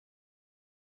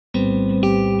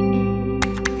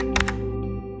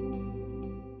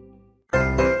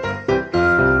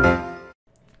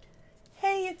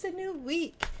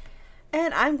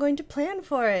and I'm going to plan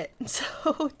for it.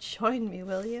 So join me,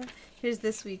 will you? Here's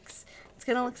this week's. It's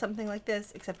gonna look something like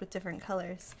this, except with different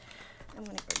colors. I'm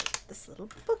gonna edit this little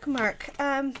bookmark.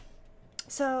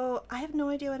 So I have no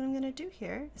idea what I'm gonna do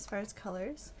here as far as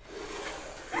colors.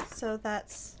 So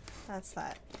that's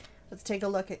that. Let's take a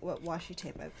look at what washi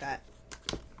tape I've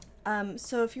got.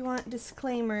 So if you want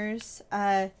disclaimers,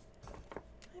 I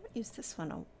haven't used this one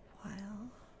in a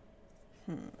while.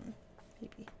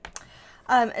 Maybe.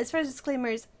 As far as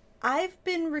disclaimers, I've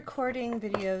been recording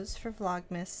videos for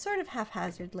Vlogmas sort of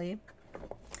haphazardly.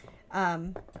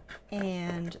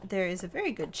 And there is a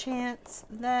very good chance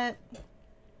that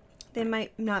they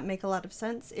might not make a lot of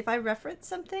sense. If I reference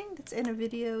something that's in a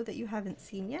video that you haven't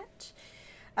seen yet,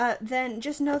 then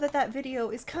just know that that video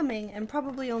is coming and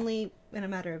probably only in a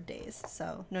matter of days,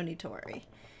 so no need to worry.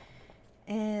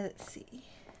 And let's see.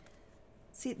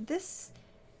 See, this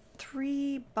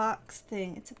 3-box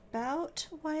thing, it's about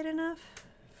wide enough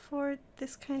for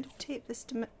this kind of tape, this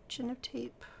dimension of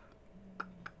tape.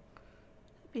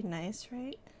 That'd be nice,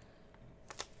 right?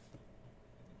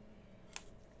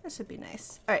 This would be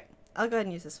nice. Alright, I'll go ahead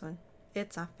and use this one.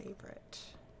 It's a favorite.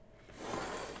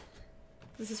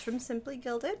 This is from Simply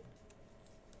Gilded.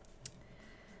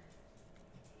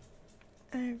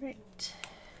 Alright.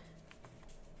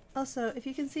 Also, if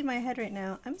you can see my head right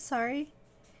now, I'm sorry.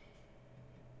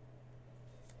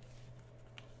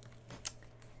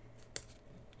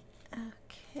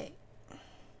 Okay.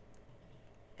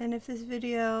 And if this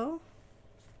video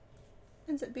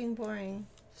ends up being boring,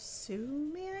 sue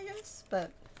me, I guess,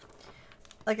 but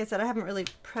like I said, I haven't really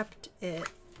prepped it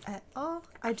at all.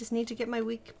 I just need to get my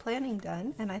week planning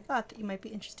done, and I thought that you might be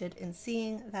interested in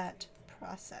seeing that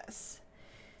process.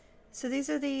 So these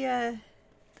are the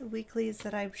weeklies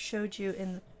that I showed you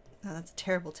in the, oh, that's a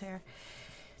terrible tear,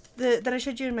 that I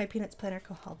showed you in my Peanuts Planner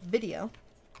Co-Haul video.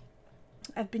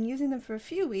 I've been using them for a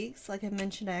few weeks. Like I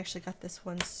mentioned, I actually got this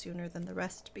one sooner than the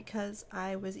rest because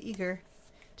I was eager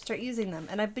to start using them.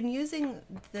 And I've been using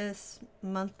this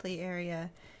monthly area,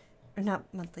 or not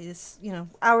monthly, this, you know,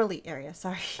 hourly area,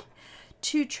 sorry,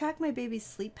 to track my baby's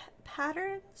sleep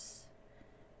patterns.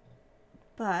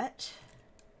 But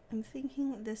I'm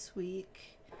thinking this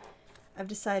week, I've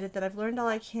decided that I've learned all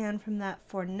I can from that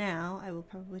for now. I will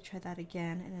probably try that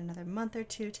again in another month or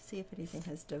two to see if anything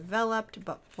has developed.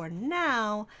 But for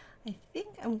now, I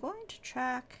think I'm going to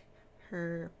track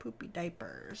her poopy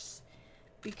diapers.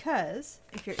 Because,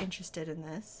 if you're interested in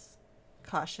this,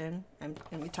 caution, I'm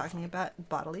going to be talking about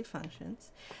bodily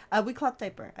functions. We cloth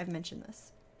diaper. I've mentioned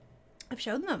this. I've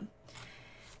shown them.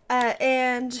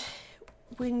 And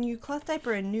when you cloth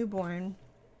diaper a newborn,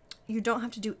 you don't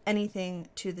have to do anything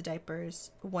to the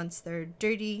diapers. Once they're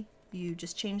dirty, you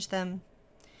just change them.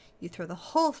 You throw the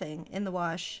whole thing in the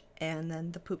wash, and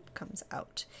then the poop comes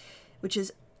out, which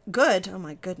is good. Oh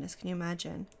my goodness, can you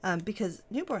imagine? Because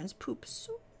newborns poop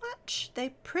so much. They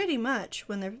pretty much,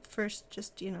 when they're first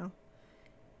just, you know,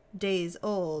 days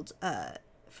old,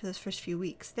 for those first few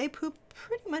weeks, they poop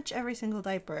pretty much every single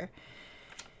diaper.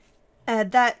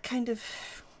 That kind of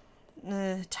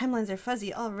timelines are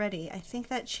fuzzy already. I think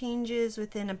that changes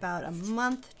within about a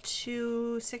month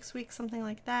to 6 weeks, something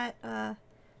like that.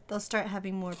 They'll start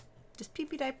having more just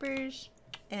pee-pee diapers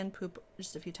and poop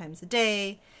just a few times a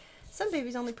day. Some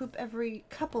babies only poop every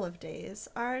couple of days.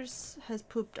 Ours has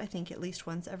pooped, I think, at least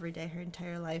once every day her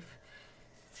entire life.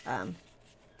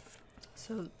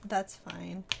 So that's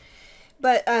fine.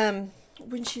 But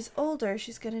when she's older,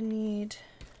 she's gonna need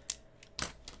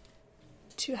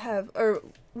to have, or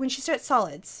when she starts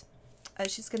solids,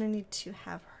 she's going to need to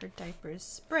have her diapers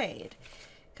sprayed,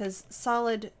 because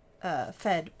solid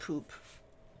fed poop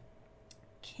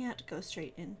can't go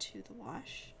straight into the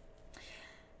wash.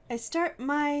 I start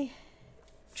my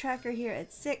tracker here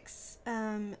at 6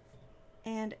 and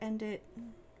end it,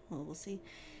 well, we'll see.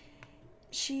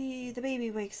 The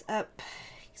baby wakes up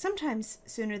sometimes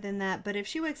sooner than that, but if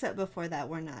she wakes up before that,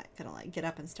 we're not going to like get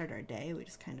up and start our day. We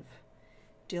just kind of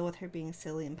deal with her being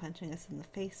silly and punching us in the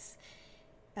face,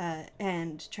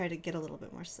 and try to get a little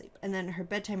bit more sleep. And then her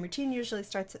bedtime routine usually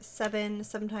starts at 7.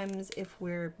 Sometimes if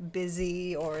we're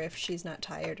busy or if she's not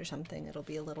tired or something, it'll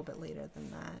be a little bit later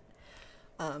than that.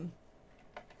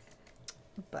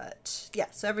 But yeah,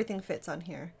 so everything fits on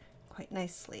here quite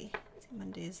nicely.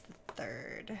 Monday's the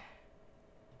 3rd.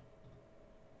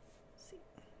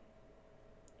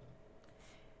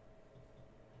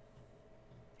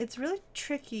 It's really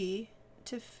tricky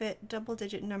to fit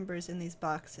double-digit numbers in these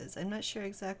boxes. I'm not sure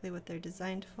exactly what they're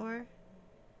designed for,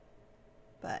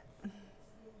 but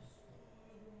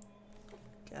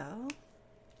go.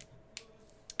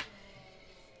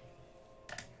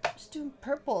 Just doing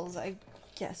purples, I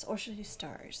guess, or should I do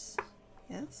stars?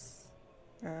 Yes.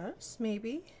 Yes,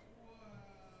 maybe.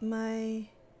 My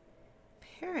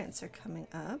parents are coming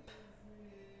up,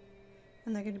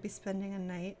 and they're going to be spending a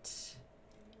night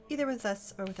either with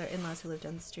us or with our in-laws who live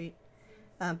down the street,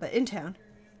 but in town.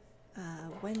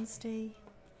 Wednesday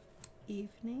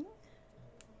evening.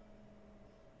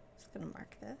 Just going to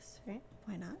mark this, right?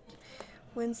 Why not?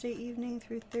 Wednesday evening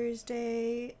through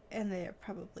Thursday, and they are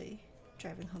probably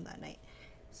driving home that night.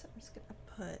 So I'm just going to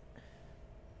put...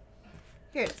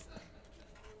 Here it is.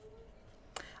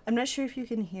 I'm not sure if you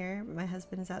can hear, but my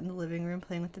husband is out in the living room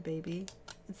playing with the baby.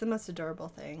 It's the most adorable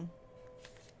thing.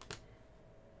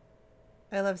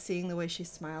 I love seeing the way she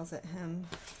smiles at him.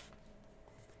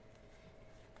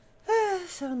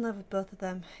 So in love with both of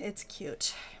them. It's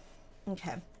cute.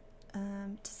 Okay.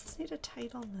 Does this need a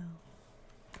title?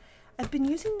 No. I've been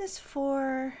using this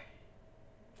for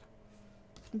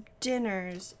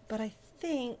dinners, but I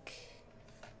think...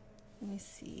 Let me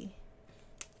see.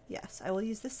 Yes, I will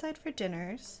use this side for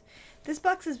dinners. This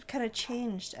box has kind of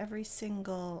changed every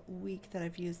single week that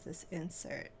I've used this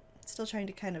insert. Still trying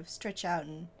to kind of stretch out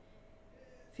and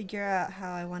figure out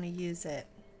how I want to use it.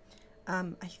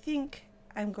 I think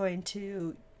I'm going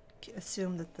to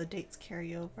assume that the dates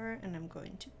carry over, and I'm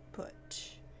going to put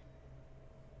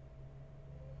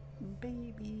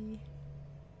baby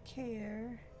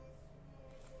care,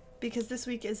 because this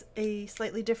week is a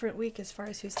slightly different week as far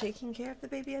as who's taking care of the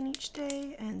baby on each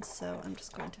day, and so I'm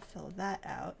just going to fill that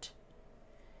out.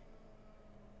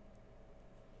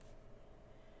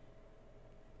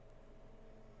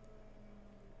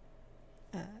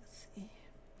 Let's see.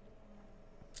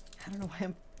 I don't know why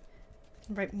I'm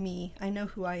write me. I know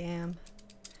who I am.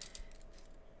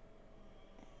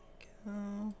 There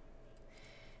we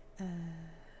go.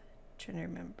 Trying to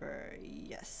remember.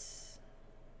 Yes.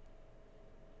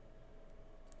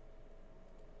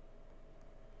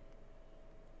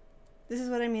 This is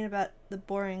what I mean about the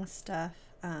boring stuff,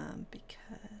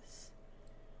 because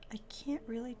I can't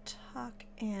really talk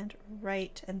and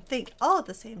write and think all at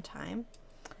the same time.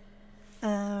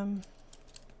 I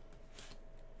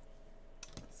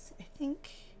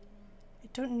think I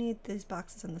don't need these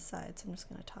boxes on the sides, so I'm just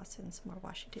going to toss in some more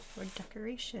washi tape for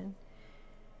decoration.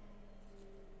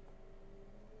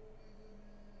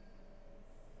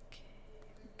 Okay,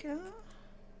 here we go.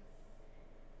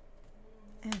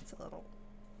 And it's a little...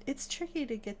 It's tricky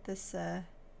to get this, I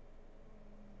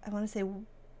want to say, no,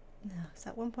 is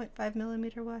that 1.5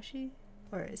 millimeter washi?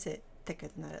 Or is it thicker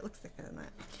than that? It looks thicker than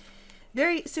that.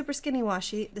 Very super skinny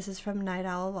washi. This is from Night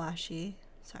Owl Washi.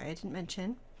 Sorry, I didn't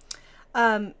mention.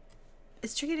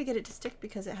 It's tricky to get it to stick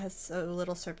because it has so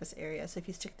little surface area. So if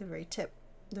you stick the very tip,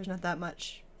 there's not that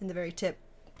much in the very tip,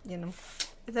 you know,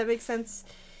 if that makes sense.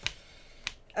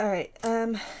 All right.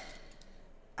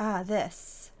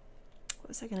 This. What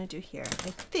was I going to do here? I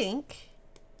think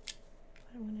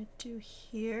what I'm going to do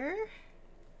here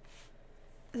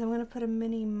is I'm going to put a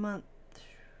mini month.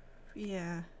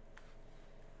 Yeah.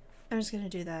 I'm just going to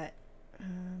do that.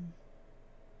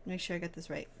 Make sure I get this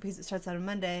right because it starts out on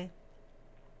Monday.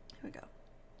 Here we go.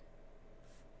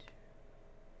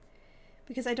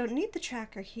 Because I don't need the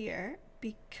tracker here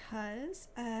because,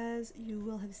 as you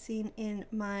will have seen in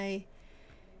my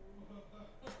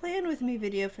plan with me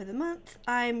video for the month,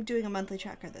 I'm doing a monthly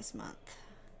tracker this month.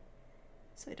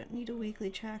 So I don't need a weekly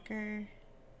tracker.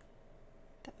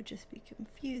 That would just be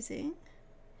confusing.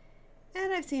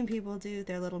 And I've seen people do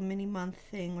their little mini month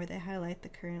thing where they highlight the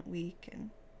current week,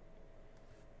 and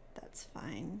that's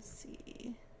fine. Let's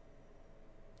see.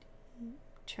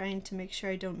 Trying to make sure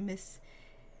I don't miss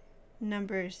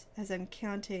numbers as I'm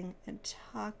counting and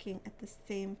talking at the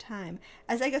same time.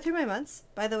 As I go through my months,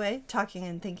 by the way, talking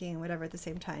and thinking and whatever at the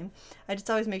same time, I just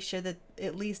always make sure that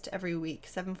at least every week,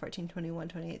 7, 14, 21,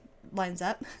 28 lines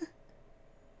up.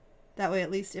 That way,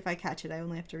 at least if I catch it, I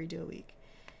only have to redo a week.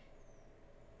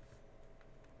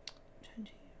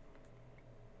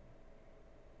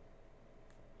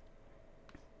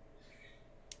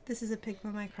 This is a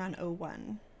Pigma Micron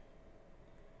 01.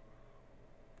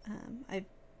 I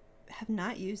have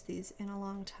not used these in a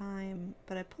long time,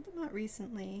 but I pulled them out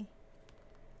recently.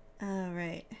 Oh,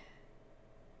 right.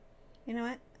 You know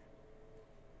what?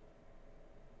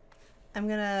 I'm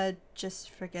gonna just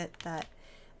forget that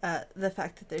the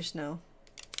fact that there's no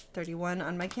 31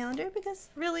 on my calendar, because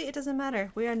really it doesn't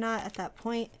matter. We are not at that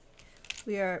point.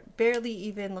 We are barely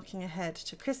even looking ahead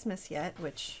to Christmas yet,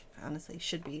 which honestly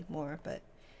should be more, but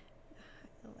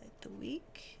I like the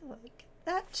week like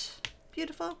that.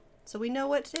 Beautiful. So we know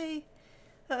what day,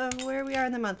 where we are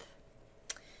in the month.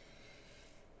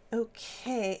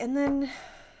 Okay, and then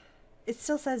it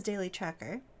still says daily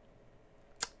tracker.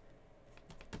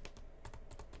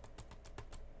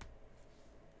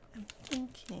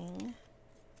 thinking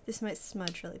this might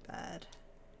smudge really bad.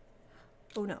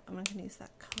 Oh no, I'm not going to use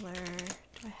that color.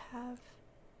 Do I have?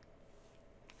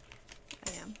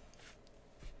 I am.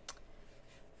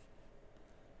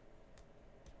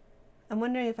 I'm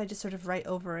wondering if I just sort of write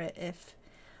over it, if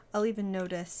I'll even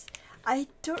notice. I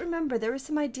don't remember. There were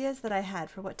some ideas that I had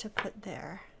for what to put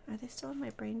there. Are they still in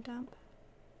my brain dump?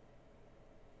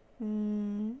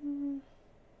 No,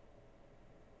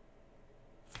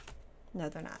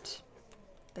 they're not.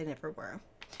 They never were.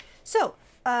 So,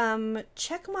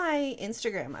 check my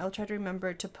Instagram. I'll try to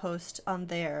remember to post on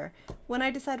there when I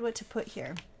decide what to put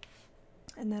here.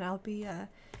 And then I'll be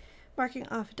marking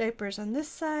off diapers on this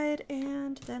side,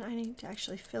 and then I need to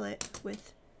actually fill it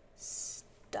with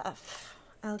stuff.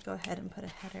 I'll go ahead and put a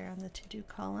header on the to-do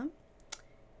column.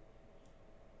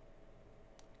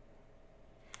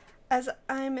 As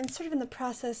I'm sort of in the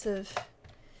process of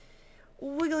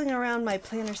wiggling around my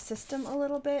planner system a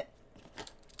little bit,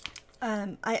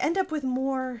 I end up with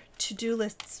more to-do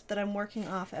lists that I'm working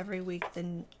off every week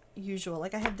than usual.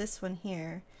 Like I have this one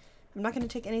here. I'm not going to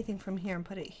take anything from here and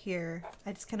put it here.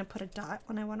 I just kind of put a dot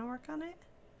when I want to work on it.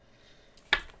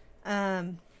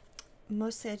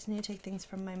 Mostly I just need to take things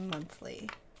from my monthly.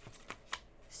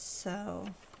 So,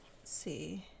 let's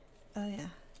see. Oh yeah.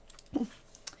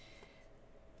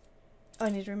 Oh, I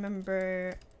need to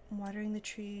remember watering the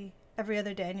tree. Every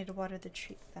other day I need to water the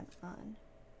tree then on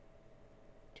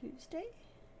Tuesday.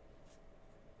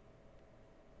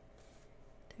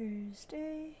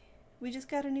 Thursday. We just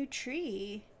got a new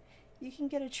tree. You can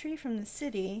get a tree from the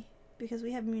city because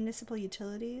we have municipal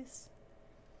utilities.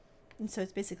 And so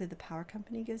it's basically the power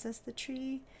company gives us the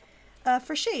tree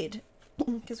for shade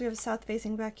because we have a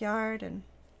south-facing backyard. And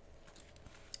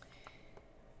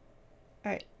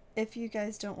all right, if you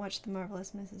guys don't watch The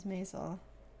Marvelous Mrs. Maisel,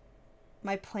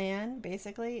 my plan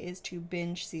basically is to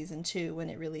binge season 2 when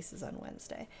it releases on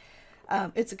Wednesday.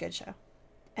 It's a good show.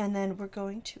 And then we're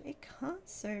going to a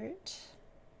concert.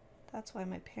 That's why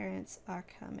my parents are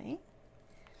coming.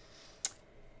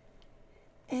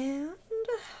 And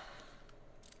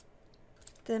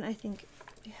then I think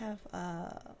we have,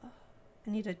 I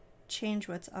need to change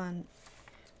what's on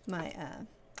my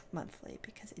monthly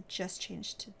because it just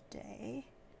changed today.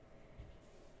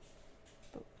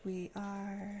 But we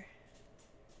are,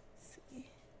 let's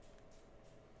see,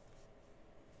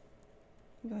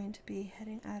 I'm going to be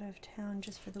heading out of town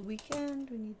just for the weekend.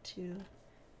 We need to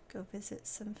go visit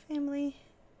some family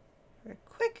for a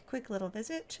quick little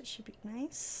visit. It should be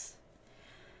nice.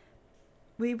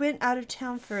 We went out of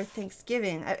town for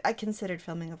Thanksgiving. I considered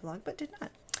filming a vlog, but did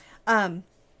not.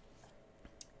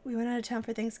 We went out of town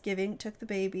for Thanksgiving, took the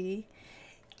baby.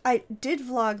 I did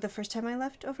vlog the first time I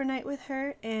left overnight with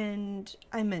her, and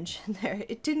I mentioned there,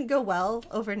 it didn't go well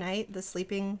overnight, the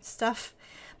sleeping stuff.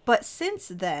 But since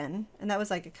then, and that was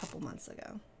like a couple months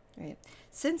ago, right?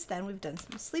 Since then, we've done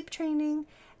some sleep training,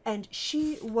 and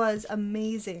she was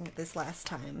amazing this last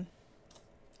time.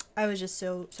 I was just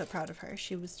so proud of her.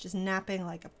 She was just napping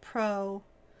like a pro.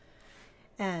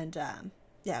 And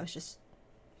yeah, it was just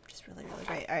really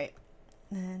great. All right.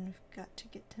 And we've got to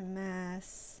get to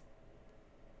Mass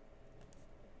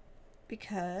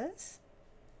because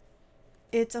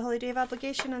it's a holy day of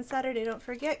obligation on Saturday. Don't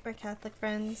forget, my Catholic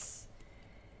friends.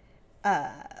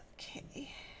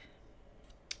 Okay.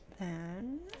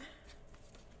 Then,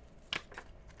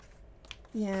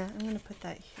 yeah, I'm going to put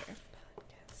that here.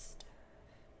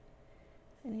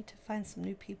 I need to find some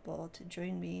new people to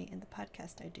join me in the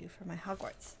podcast I do for my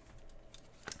Hogwarts.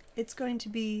 It's going to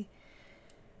be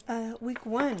week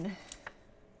 1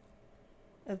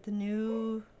 of the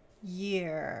new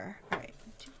year. All right,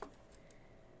 I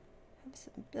have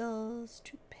some bills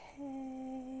to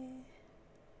pay.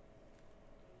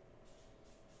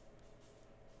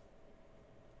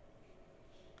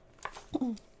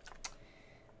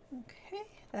 Okay,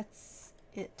 that's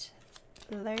it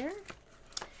there.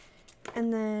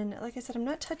 And then, like I said, I'm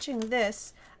not touching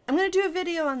this. I'm going to do a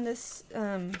video on this,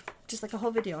 just like a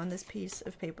whole video on this piece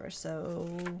of paper, so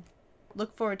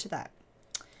look forward to that.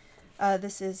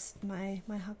 This is my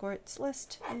Hogwarts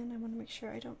list, and I want to make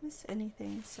sure I don't miss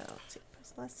anything. So, let's see,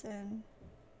 first lesson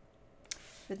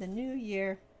for the new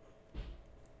year.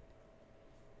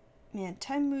 Man,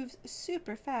 time moves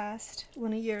super fast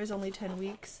when a year is only 10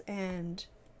 weeks and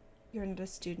you're not a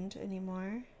student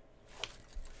anymore.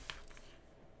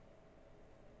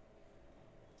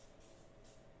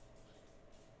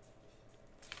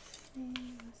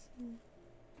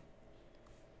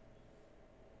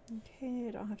 Okay,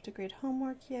 I don't have to grade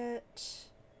homework yet.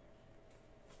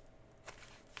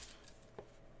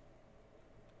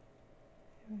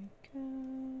 There we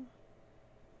go.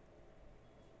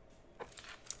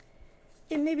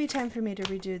 it may be time for me to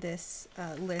redo this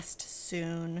list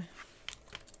soon,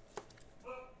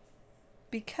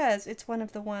 because it's one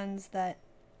of the ones that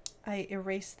I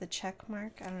erased the check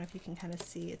mark. I don't know if you can kind of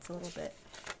see, it's a little bit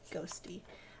ghosty.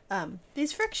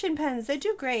 These friction pens, they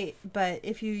do great, but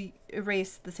if you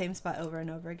erase the same spot over and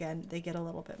over again, they get a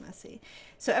little bit messy.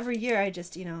 So every year I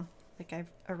just, you know, like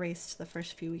I've erased the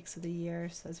first few weeks of the year,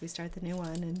 so as we start the new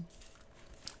one, and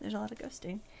there's a lot of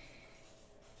ghosting.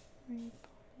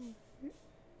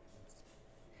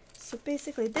 So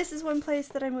basically, this is one place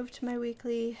that I moved to my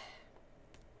weekly.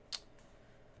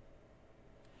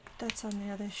 That's on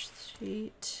the other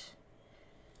sheet.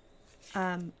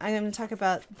 I'm going to talk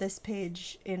about this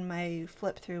page in my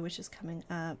flip through, which is coming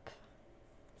up.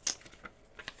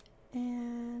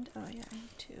 And, oh yeah, I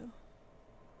need to.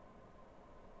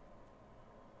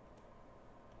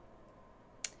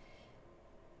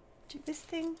 Do this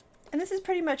thing. And this is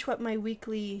pretty much what my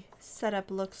weekly setup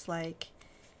looks like,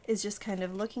 is just kind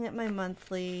of looking at my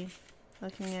monthly,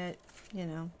 looking at, you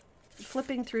know,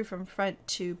 flipping through from front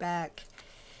to back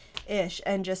ish,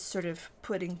 and just sort of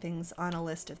putting things on a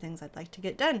list of things I'd like to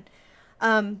get done.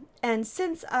 And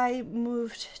since I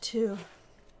moved to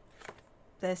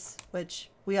this, which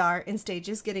we are in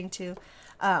stages getting to,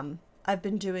 I've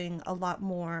been doing a lot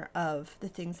more of the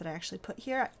things that I actually put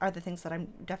here are the things that I'm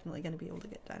definitely going to be able to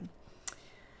get done.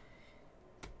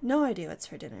 No idea what's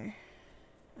for dinner.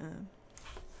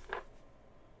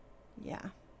 Yeah.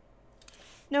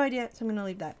 No idea, so I'm going to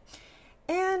leave that.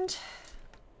 And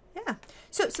yeah.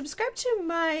 So subscribe to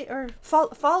my, or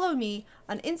follow me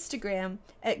on Instagram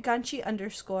at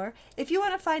Ganchi_. If you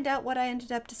want to find out what I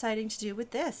ended up deciding to do with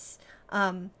this.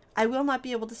 I will not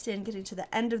be able to stand getting to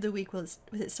the end of the week with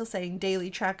it still saying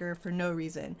daily tracker for no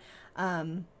reason.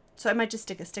 So I might just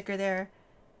stick a sticker there.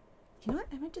 You know what?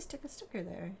 I might just stick a sticker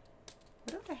there.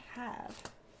 What do I have?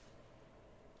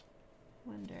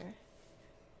 Wonder.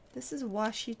 This is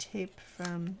washi tape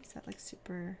from, is that like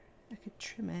super, I could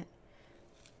trim it.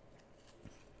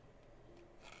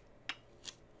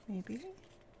 Maybe.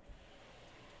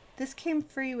 This came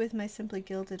free with my Simply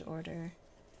Gilded order.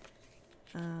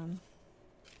 And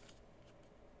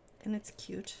it's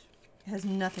cute. It has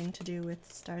nothing to do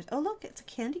with stars. Oh look, it's a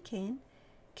candy cane.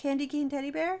 Candy cane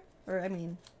teddy bear? Or I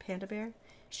mean, panda bear?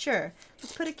 Sure.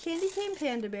 Let's put a candy cane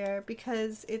panda bear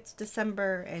because it's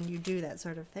December and you do that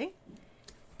sort of thing.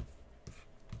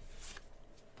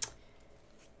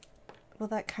 Well,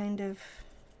 that kind of.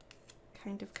 Do I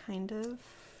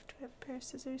have a pair of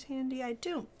scissors handy? I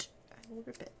don't. I will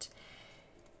rip it.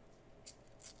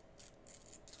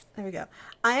 There we go.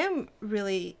 I am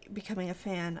really becoming a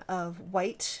fan of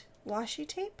white washi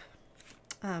tape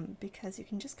because you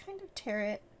can just kind of tear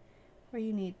it where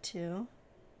you need to.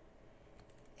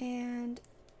 And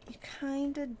you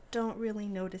kind of don't really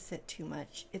notice it too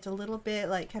much. It's a little bit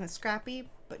like kind of scrappy,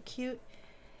 but cute.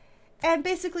 And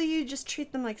basically you just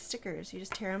treat them like stickers. You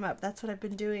just tear them up. That's what I've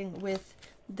been doing with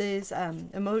these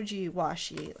emoji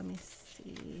washi. Let me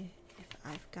see if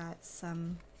I've got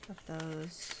some of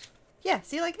those. Yeah,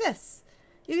 see, like this.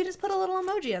 You can just put a little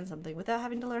emoji on something without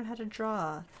having to learn how to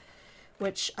draw,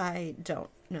 which I don't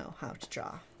know how to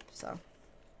draw, so.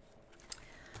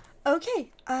 Okay,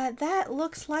 that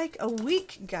looks like a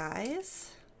week,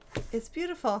 guys. It's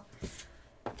beautiful.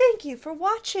 Thank you for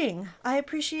watching. I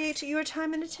appreciate your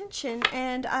time and attention,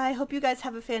 and I hope you guys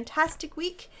have a fantastic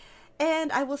week,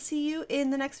 and I will see you in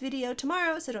the next video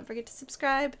tomorrow, so don't forget to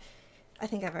subscribe. I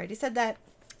think I've already said that,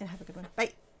 and have a good one.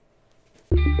 Bye.